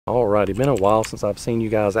Alrighty, been a while since I've seen you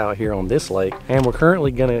guys out here on this lake, and we're currently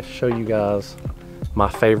gonna show you guys my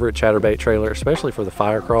favorite chatterbait trailer, especially for the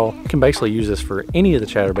fire crawl. You can basically use this for any of the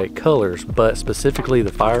chatterbait colors, but specifically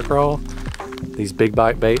the fire crawl. These big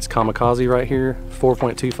bite baits, Kamikaze right here,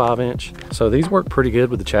 4.25 inch. So these work pretty good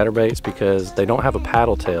with the chatterbaits because they don't have a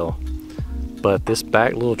paddle tail, but this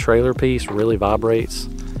back little trailer piece really vibrates,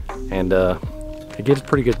 and it gives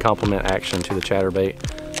pretty good complement action to the chatterbait.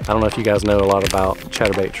 I don't know if you guys know a lot about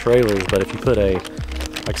chatterbait trailers, but if you put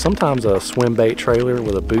sometimes a swim bait trailer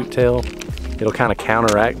with a boot tail, it'll kind of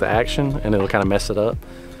counteract the action and it'll kind of mess it up.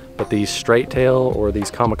 But these straight tail or these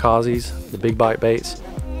Kamikazes, the big bite baits,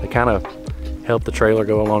 they kind of help the trailer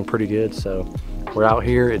go along pretty good. So we're out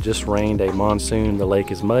here, it just rained a monsoon, the lake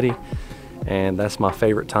is muddy, and that's my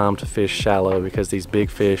favorite time to fish shallow because these big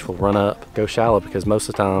fish will run up, go shallow, because most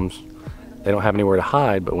of the times they don't have anywhere to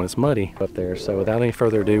hide, but when it's muddy up there. So without any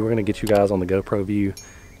further ado, we're gonna get you guys on the GoPro view.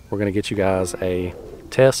 We're gonna get you guys a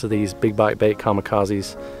test of these big bite bait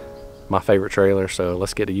Kamikazes, my favorite trailer. So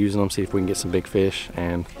let's get to using them, see if we can get some big fish,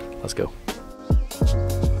 and let's go.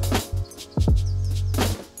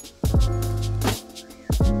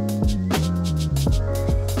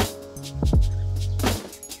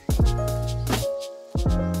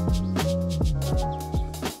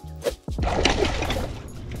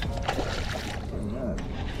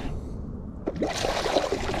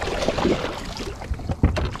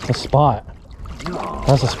 A spot. No.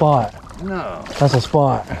 That's a spot. No. That's a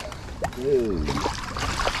spot. Dude.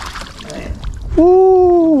 Man.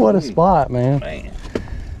 Woo, what a spot, man. Man.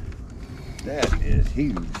 That is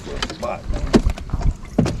huge for a spot, man.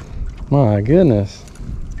 My goodness.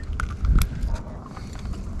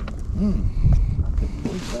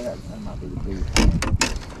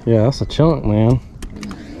 Yeah, that's a chunk, man.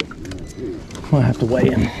 Might have to weigh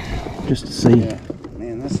him just to see. Yeah.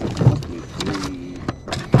 Man, that's a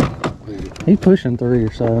He's pushing 3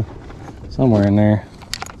 or so, somewhere in there.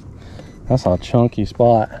 That's a chunky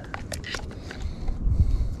spot.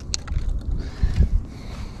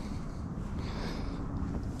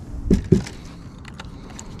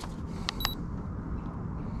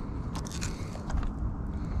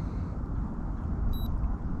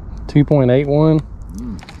 .81,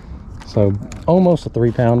 so almost a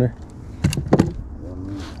 3-pounder.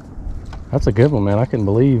 That's a good one, man. I couldn't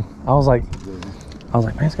believe. I was like,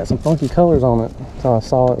 man, it's got some funky colors on it until I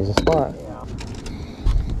saw it was a spot.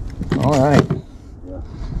 All right,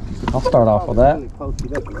 I'll start off with that.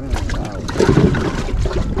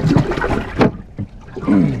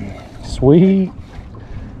 Sweet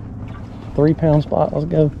 3-pound spot. Let's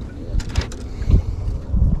go.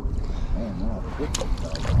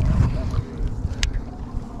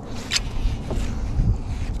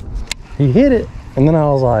 He hit it, and then I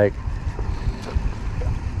was like,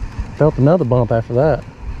 felt another bump after that.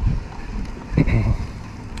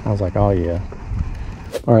 I was like, oh yeah.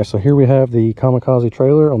 All right, so here we have the Kamikaze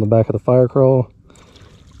trailer on the back of the fire crawl,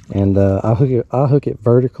 and I hook it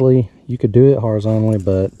vertically. You could do it horizontally,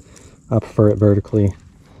 but I prefer it vertically.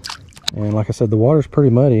 And like I said, the water's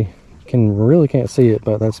pretty muddy. Really can't see it,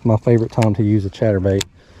 but that's my favorite time to use a chatterbait.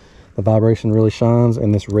 The vibration really shines,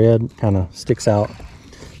 and this red kind of sticks out.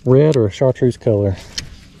 Red or a chartreuse color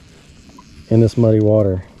in this muddy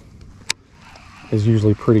water is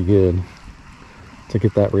usually pretty good to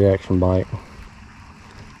get that reaction bite.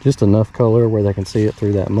 Just enough color where they can see it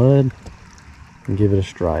through that mud and give it a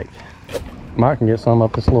strike. Might can get some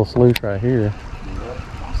up this little sluice right here.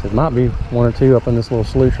 So it might be 1 or 2 up in this little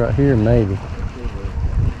sluice right here, maybe.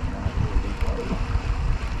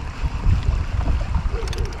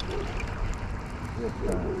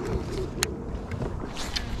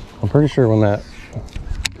 I'm pretty sure when that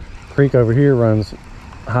creek over here runs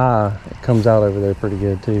high, it comes out over there pretty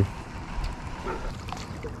good too.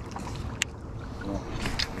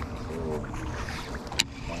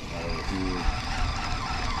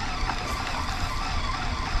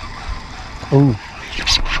 Ooh.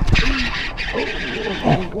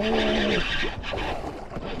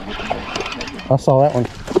 I saw that one.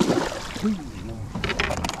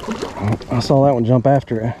 I saw that one jump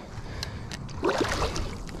after it.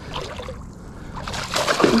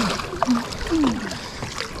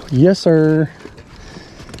 Yes, sir.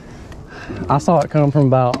 I saw it come from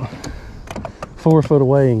about 4 foot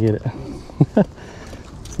away and get it.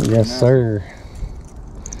 Yes, sir.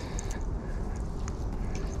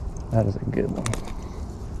 That is a good one.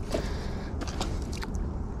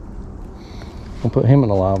 We'll put him in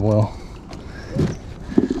a live well.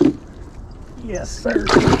 Yes, sir.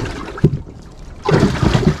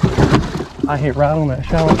 I hit right on that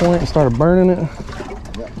shallow point and started burning it,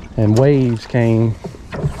 and waves came.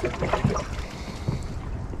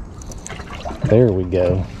 There we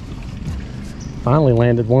go. Finally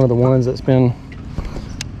landed one of the ones that's been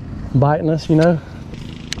biting us, you know.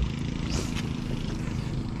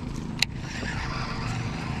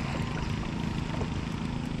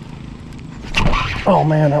 Oh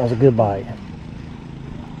man, that was a good bite.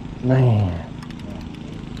 Man,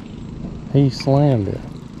 he slammed it.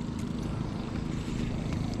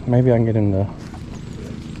 Maybe I can get him to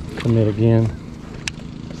commit again.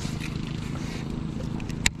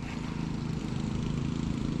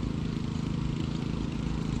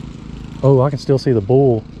 Oh, I can still see the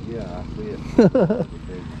bull. Yeah, I see it.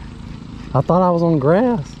 I thought I was on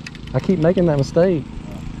grass. I keep making that mistake.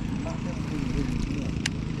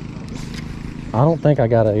 I don't think I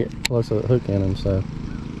got a close hook in him, so.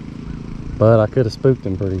 But I could have spooked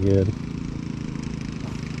him pretty good.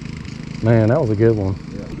 Man, that was a good one.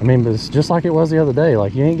 Yeah. I mean, but it's just like it was the other day.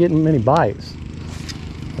 Like, you ain't getting many bites.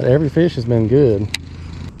 But every fish has been good.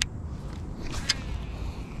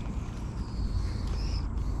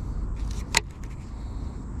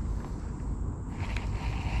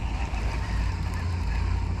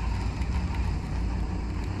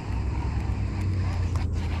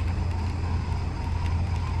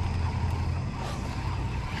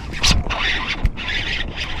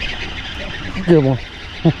 Good one.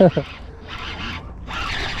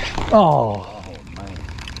 Oh,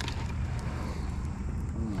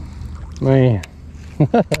 man.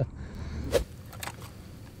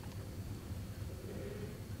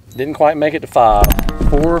 Didn't quite make it to 5.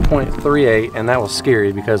 4.38, and that was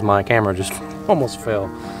scary because my camera just almost fell.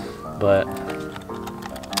 But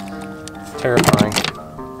terrifying.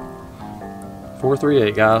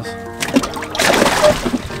 4.38, guys.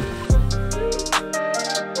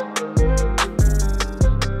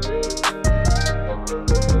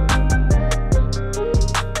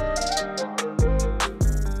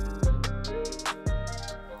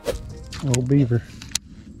 Old beaver.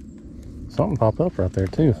 Something popped up right there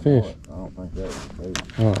too, fish. I don't think that was food.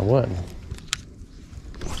 I don't know what.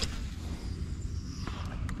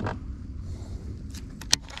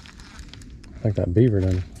 I think that beaver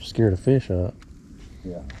done scared a fish up.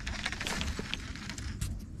 Yeah.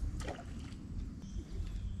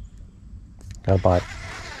 Got a bite.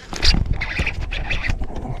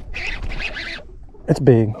 It's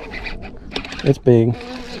big. It's big.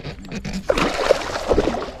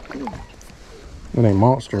 It ain't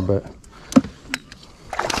monster, but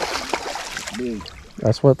Big.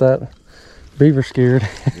 That's what that beaver scared.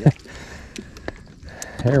 Yeah.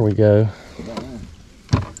 There we go.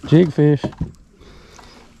 Jig fish.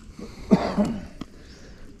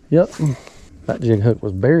 Yep. That jig hook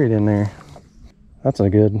was buried in there. That's a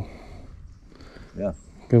good. Yeah.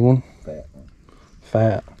 Good one. Fat one.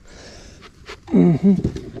 Fat.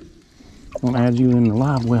 I'll add you in the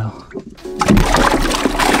live well.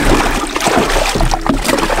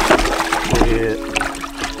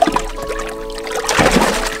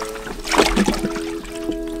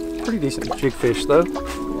 Pretty decent jig fish though. Fat.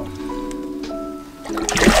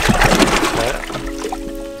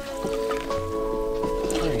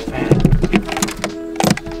 Very fat.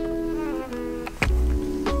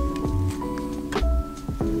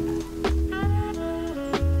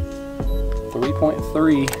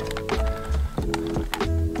 .3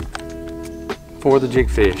 for the jig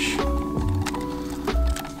fish. I'm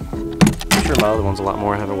sure my other one's a lot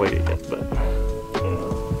more. I haven't weighed it yet, but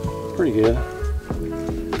pretty good.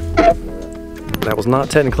 That was not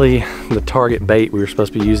technically the target bait we were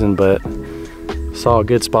supposed to be using, but saw a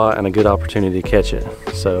good spot and a good opportunity to catch it.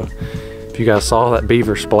 So if you guys saw that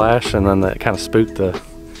beaver splash and then that kind of spooked the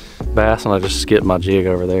bass, and I just skipped my jig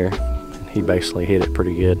over there. He basically hit it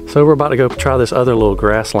pretty good. So we're about to go try this other little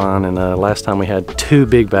grass line, and last time we had 2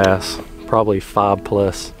 big bass, probably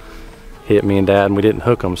 5+ hit me and Dad, and we didn't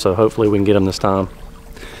hook them, so hopefully we can get them this time.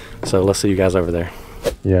 So let's see you guys over there.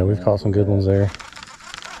 Yeah, we've caught some good ones there.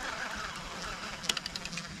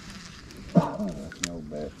 That's no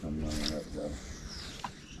bass coming on that though.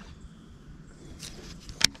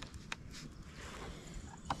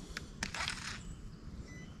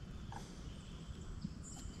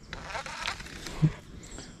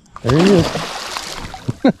 There he is.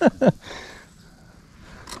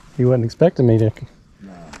 He wasn't expecting me to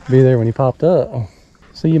be there when he popped up.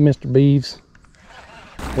 See you, Mr. Beeves.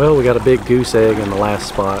 Well, we got a big goose egg in the last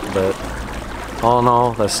spot, but all in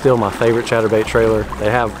all, that's still my favorite chatterbait trailer.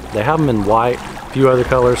 They have them in white, a few other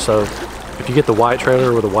colors, so if you get the white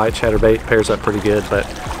trailer with a white chatterbait, it pairs up pretty good. But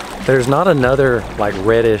there's not another like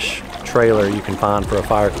reddish trailer you can find for a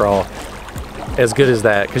fire crawl as good as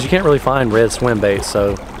that, because you can't really find red swim baits.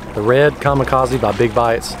 So the red Kamikaze by Big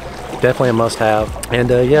Bites, definitely a must-have. And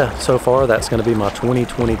yeah, so far that's going to be my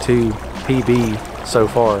 2022 PB so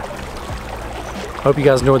far. Hope you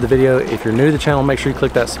guys enjoyed the video. If you're new to the channel, make sure you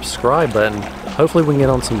click that subscribe button. Hopefully we can get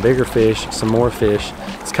on some bigger fish, some more fish.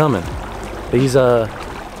 It's coming. These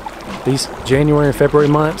January and February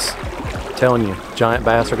months, I'm telling you, giant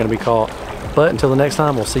bass are going to be caught. But until the next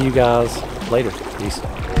time, we'll see you guys later. Peace.